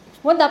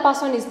 What that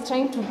person is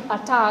trying to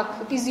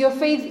attack is your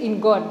faith in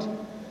God.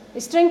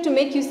 It's trying to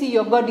make you see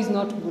your God is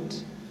not good.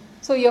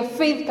 So your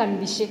faith can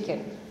be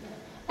shaken.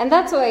 And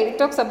that's why it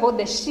talks about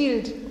the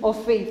shield of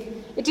faith.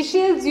 It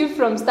shields you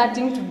from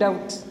starting to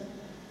doubt.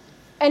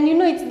 And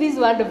it's this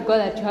word of God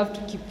that you have to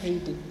keep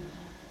reading.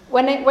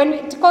 When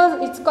it's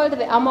called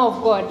the armor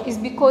of God, is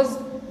because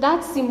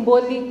that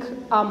symbolic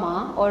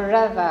armor, or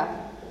rather,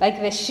 like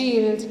the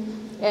shield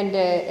and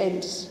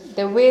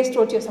the waist,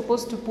 what you're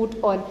supposed to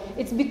put on,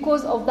 it's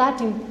because of that,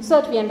 so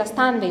that we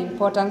understand the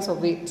importance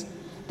of it.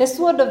 The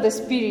sword of the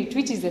Spirit,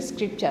 which is the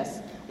scriptures.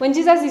 When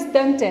Jesus is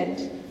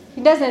tempted,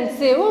 he doesn't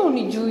say, oh,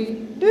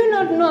 Nijui, do you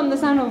not know I'm the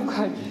Son of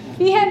God?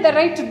 He had the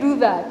right to do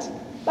that.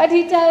 But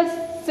he tells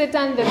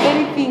Satan the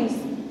very things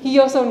he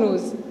also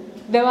knows,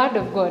 the word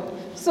of God.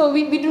 So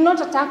we do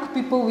not attack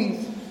people with,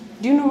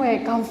 do you know where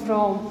I come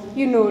from? Do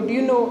you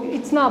know,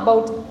 it's not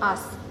about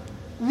us.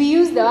 We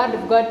use the word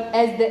of God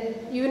as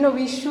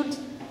we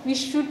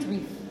shoot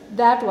with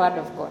that word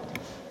of God.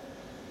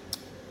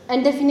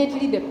 And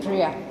definitely the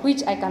prayer,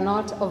 which I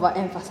cannot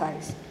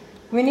overemphasize.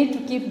 We need to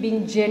keep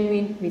being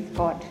genuine with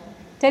God.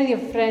 Tell your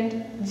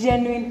friend,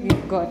 genuine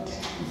with God.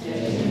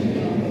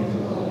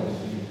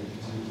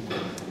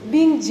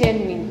 Being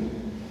genuine.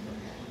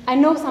 I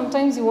know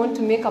sometimes you want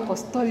to make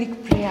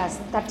apostolic prayers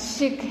that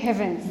shake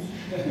heavens.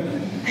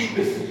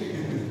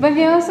 But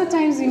there are also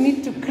times you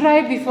need to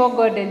cry before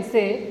God and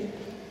say,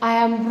 I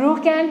am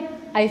broken.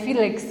 I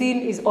feel like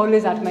sin is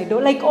always at my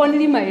door, like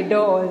only my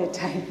door all the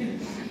time.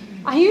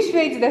 Are you sure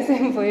it's the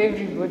same for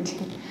everybody?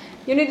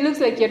 It looks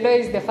like your door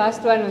is the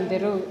first one on the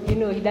road. He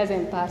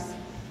doesn't pass.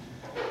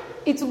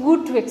 It's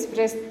good to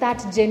express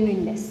that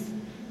genuineness.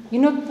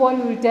 Paul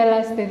will tell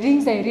us, the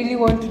things I really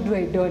want to do,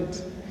 I don't.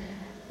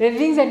 The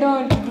things I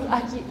don't want to do,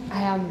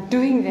 I am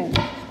doing them.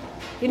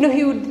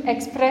 He would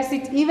express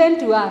it even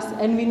to us,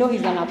 and we know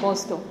he's an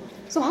apostle.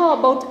 So how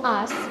about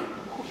us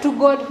to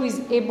God who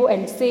is able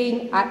and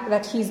saying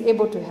that he is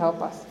able to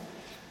help us?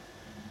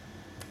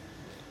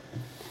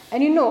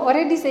 And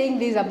already saying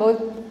this about,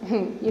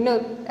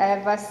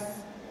 verse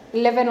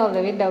 11 all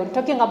the way down,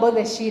 talking about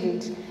the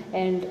shield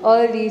and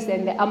all this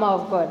and the armor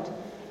of God.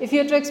 If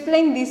you were to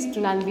explain this to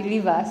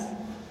non-believers,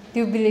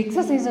 they'll be like,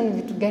 sasa hizo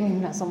ni vitu gani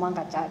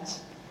mnasomanga church?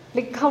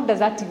 Like, how does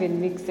that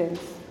even make sense?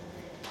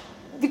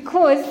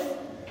 Because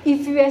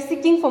if we are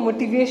seeking for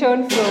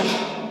motivation from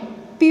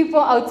people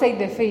outside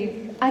the faith,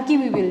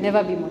 we will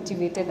never be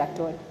motivated at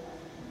all.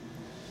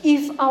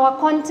 If our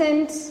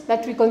content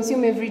that we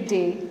consume every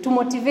day to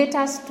motivate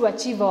us to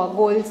achieve our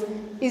goals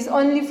is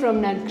only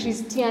from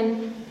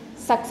non-Christian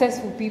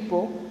successful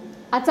people,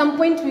 at some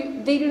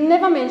point they will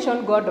never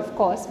mention God, of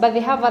course, but they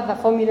have other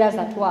formulas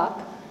at work.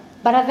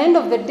 But at the end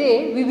of the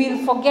day, we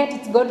will forget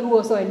it's God who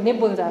also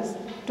enables us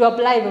to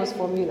apply those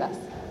formulas.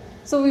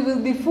 So we will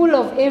be full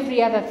of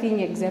every other thing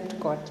except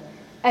God.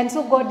 And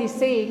so God is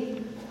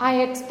saying,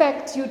 I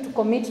expect you to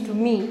commit to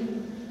me,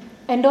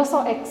 and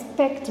also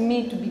expect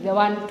me to be the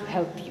one to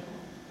help you.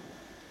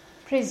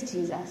 Praise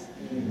Jesus.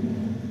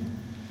 Amen.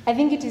 I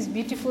think it is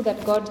beautiful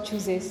that God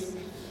chooses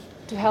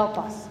to help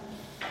us.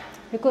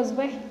 Because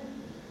there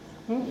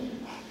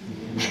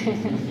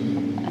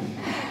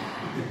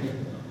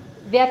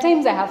are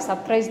times I have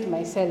surprised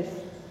myself.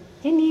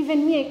 And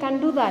even me, I can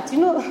do that.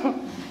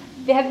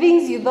 There are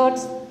things you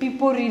thought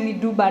people really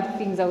do bad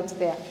things out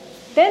there.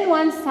 Then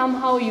once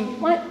somehow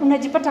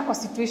unajipata kwa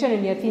situation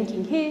and you're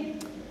thinking, hey,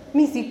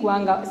 mi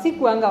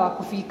sikuanga wa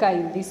kufika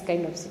in this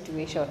kind of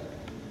situation.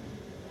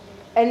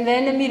 And the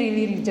enemy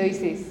really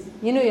rejoices.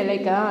 You're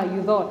like,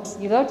 you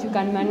thought you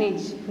can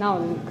manage. Now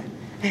look.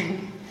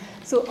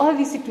 So all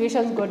these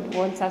situations, God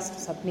wants us to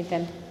submit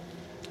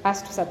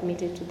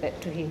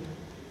it to Him.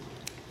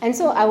 And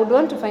so I would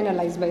want to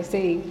finalize by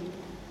saying,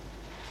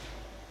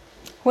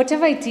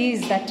 whatever it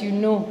is that you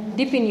know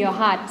deep in your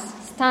heart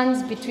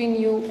stands between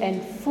you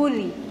and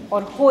fully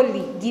or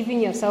wholly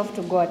giving yourself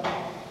to God,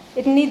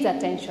 it needs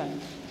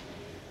attention.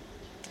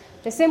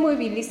 The same way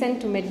we listen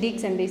to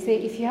medics and they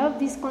say, if you have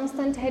this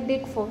constant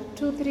headache for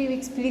 2-3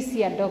 weeks, please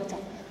see a doctor.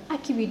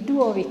 We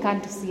do all we can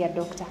to see a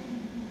doctor.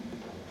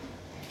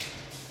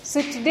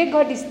 So today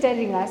God is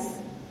telling us,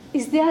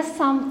 Is there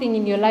something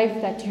in your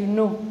life that you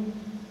know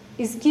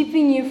is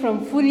keeping you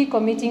from fully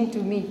committing to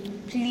me?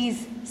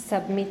 Please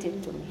submit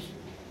it to me.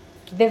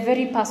 The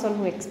very person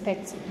who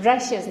expects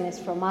righteousness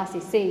from us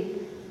is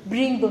saying,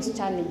 bring those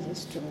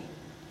challenges to me.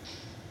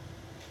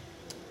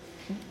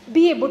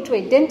 Be able to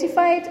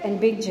identify it and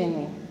be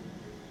genuine.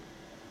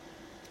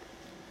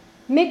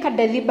 Make a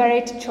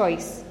deliberate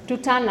choice to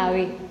turn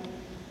away.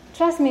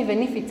 Trust me,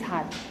 even if it's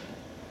hard.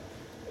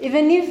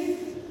 Even if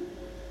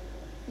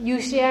you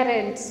share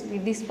it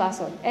with this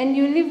person and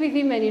you live with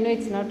him and you know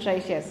it's not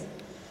righteous,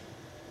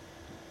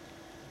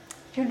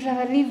 you'd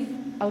rather live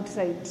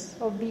outside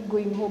or be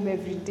going home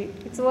every day.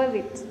 It's worth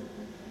it.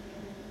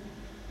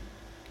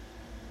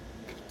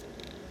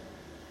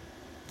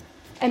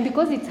 And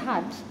because it's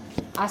hard,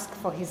 ask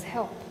for his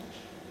help.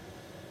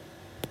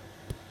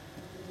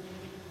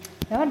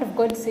 The Word of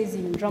God says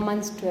in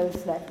Romans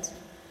 12 that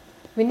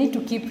we need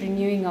to keep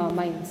renewing our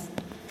minds.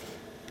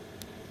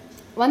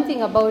 One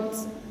thing about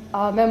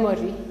our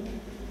memory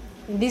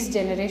in this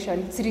generation,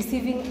 it's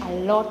receiving a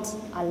lot.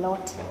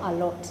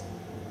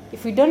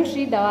 If we don't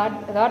read the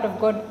word of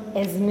God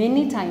as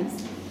many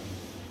times,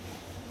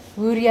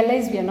 we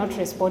realize we are not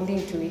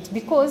responding to it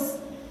because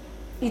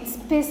its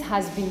space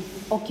has been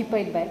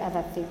occupied by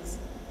other things.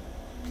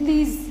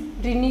 Please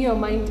renew your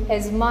mind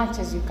as much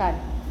as you can.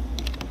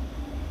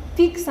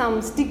 Pick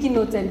some sticky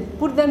notes and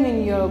put them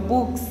in your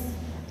books.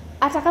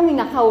 Ata kama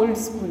inakaa old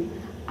school,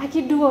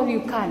 do all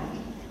you can.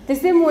 The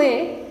same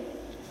way,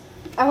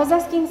 I was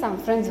asking some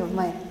friends of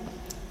mine,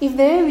 if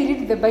the way we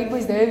read the Bible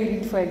is the way we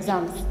read for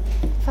exams,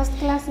 first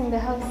class in the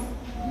house,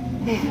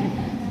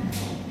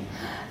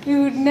 we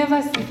would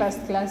never see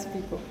first class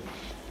people.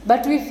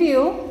 But we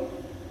feel,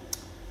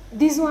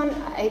 this one,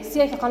 I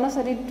can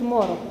also read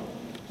tomorrow.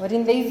 Or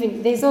in the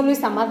evening, there's always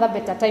some other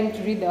better time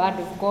to read the Word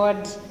of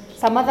God,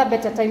 some other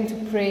better time to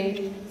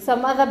pray,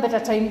 some other better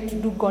time to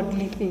do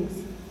godly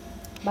things.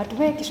 But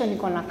where kesho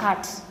niko na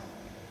cut,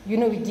 we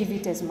give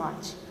it as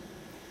much.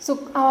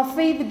 So our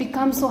faith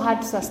becomes so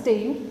hard to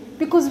sustain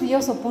because we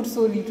also put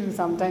so little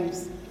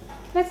sometimes.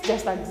 Let's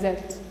just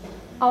accept.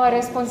 Our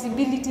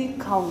responsibility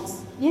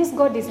counts. Yes,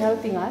 God is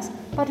helping us,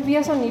 but we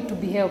also need to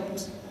be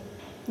helped.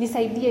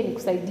 Nisaidie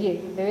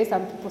nikusaidie, the way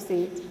some people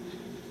say it.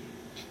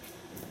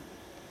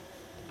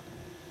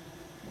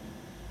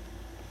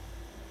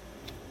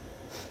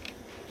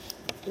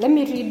 Let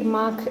me read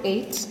Mark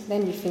 8,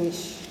 then we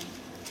finish.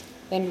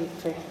 Then we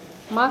pray.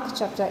 Mark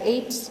chapter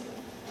 8,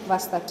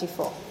 verse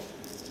 34.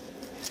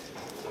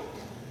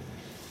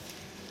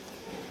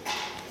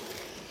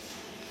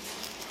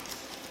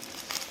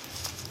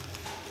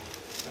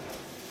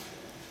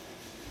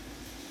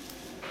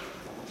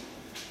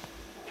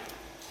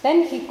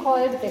 Then he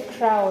called the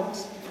crowd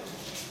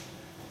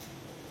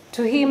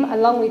to him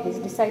along with his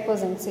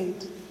disciples and said,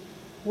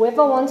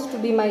 "Whoever wants to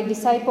be my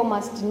disciple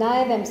must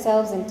deny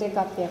themselves and take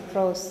up their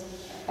cross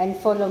and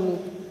follow me.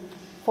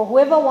 For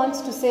whoever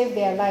wants to save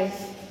their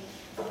life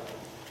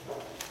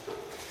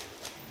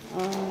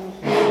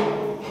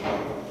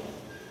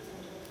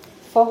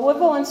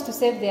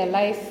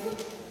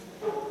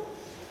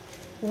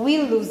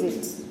will lose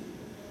it.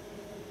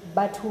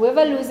 But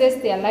whoever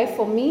loses their life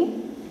for me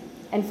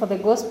and for the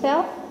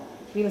gospel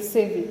will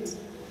save it.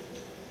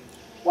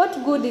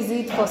 What good is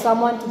it for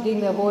someone to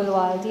gain the whole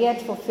world,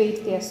 yet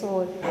forfeit their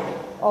soul?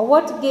 Or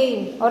what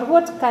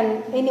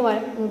can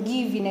anyone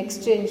give in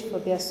exchange for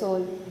their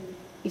soul?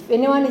 If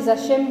anyone is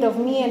ashamed of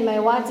me and my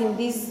words in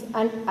this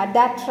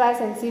adulterous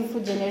and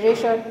sinful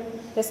generation,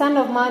 the Son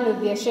of Man will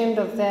be ashamed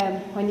of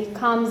them when he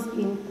comes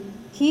in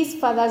his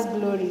Father's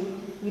glory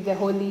with the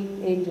holy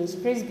angels."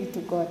 Praise be to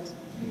God.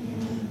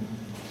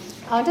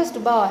 I want us to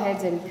bow our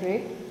heads and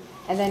pray,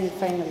 and then we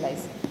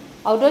finalize.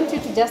 I would want you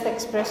to just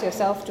express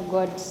yourself to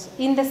God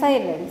in the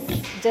silence.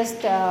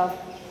 Just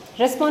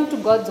respond to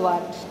God's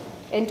word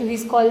and to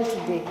his call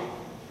today,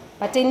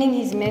 pertaining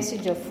his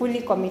message of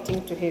fully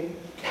committing to him.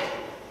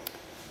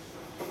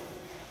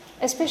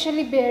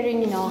 Especially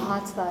bearing in our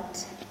hearts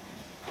that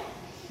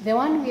the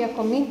one we are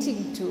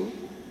committing to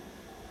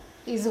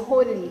is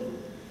holy.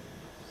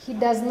 He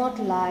does not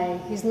lie.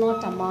 He's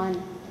not a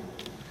man.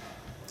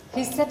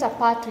 He's set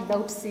apart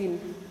without sin.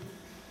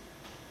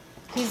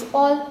 He's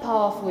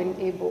all-powerful and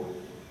able.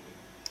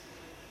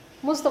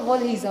 Most of all,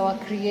 he's our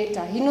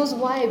creator. He knows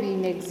why we're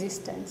in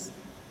existence.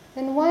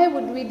 Then why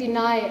would we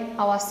deny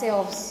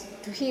ourselves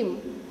to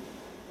him?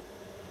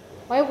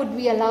 Why would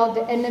we allow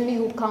the enemy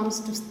who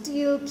comes to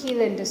steal, kill,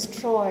 and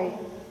destroy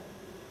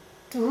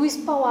to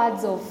whisper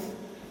words of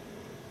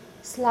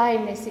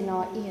slyness in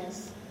our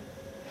ears?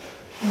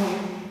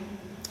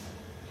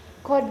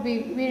 God,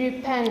 we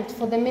repent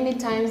for the many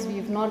times we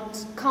have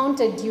not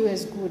counted you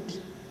as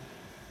good.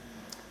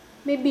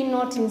 Maybe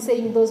not in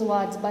saying those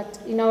words, but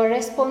in our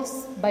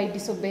response by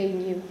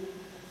disobeying you.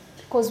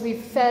 Because we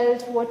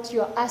felt what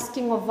you're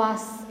asking of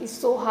us is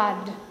so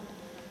hard.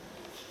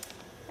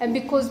 And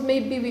because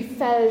maybe we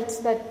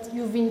felt that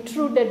you've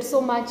intruded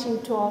so much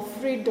into our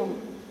freedom.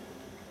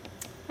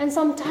 And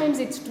sometimes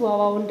it's to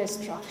our own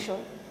destruction.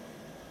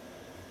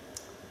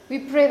 We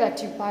pray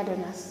that you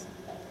pardon us.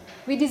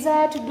 We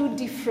desire to do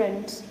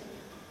different.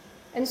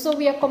 And so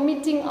we are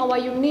committing our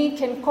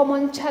unique and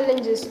common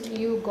challenges to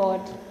you,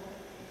 God.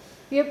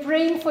 We are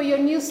praying for your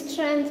new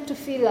strength to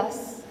fill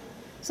us,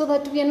 so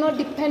that we are not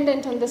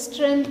dependent on the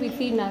strength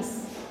within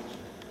us.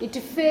 It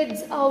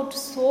fades out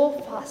so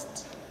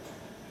fast,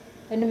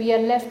 and we are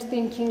left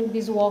thinking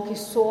this walk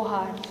is so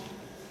hard.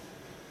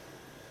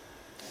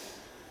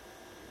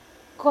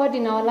 God,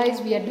 in our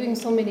lives, we are doing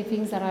so many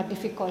things that are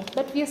difficult,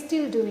 but we are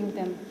still doing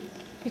them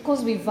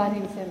because we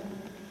value them.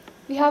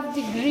 We have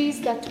degrees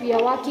that we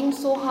are working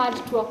so hard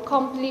to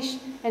accomplish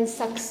and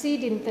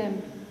succeed in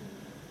them.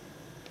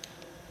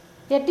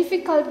 They are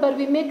difficult, but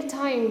we make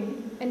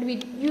time and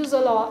we use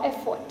all our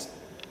effort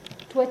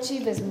to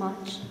achieve as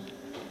much.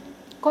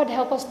 God,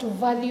 help us to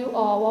value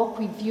our walk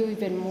with you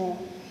even more,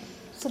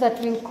 so that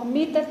we'll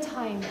commit the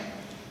time,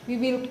 we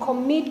will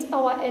commit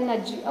our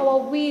energy, our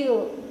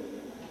will.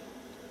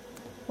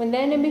 When the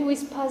enemy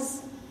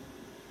whispers,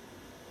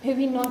 may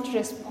we not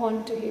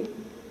respond to him.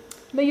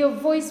 May your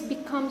voice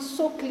become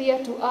so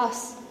clear to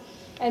us,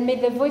 and may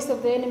the voice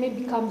of the enemy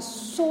become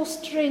so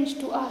strange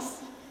to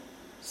us,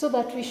 so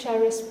that we shall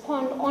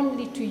respond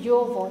only to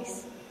your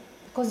voice,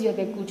 because you're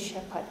the good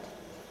shepherd.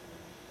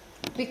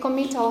 We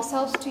commit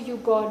ourselves to you,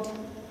 God,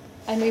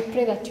 and we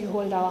pray that you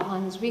hold our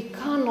hands. We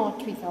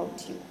cannot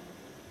without you.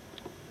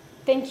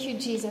 Thank you,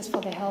 Jesus, for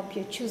the help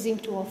you're choosing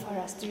to offer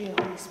us through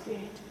your Holy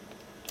Spirit.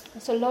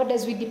 So, Lord,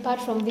 as we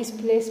depart from this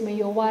place, may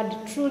your word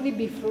truly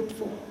be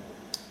fruitful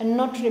and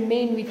not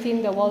remain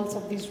within the walls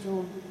of this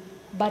room,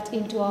 but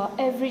into our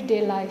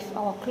everyday life,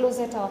 our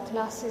closet, our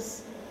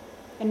classes,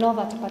 and all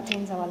that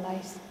pertains our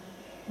lives.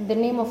 In the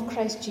name of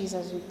Christ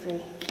Jesus, we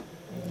pray.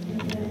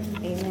 Amen.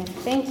 Amen.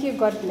 Thank you.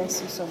 God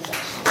bless you so much.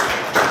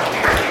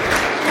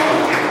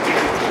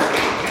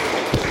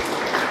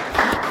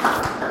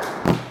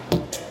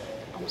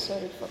 I'm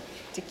sorry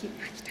to keep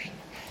much time.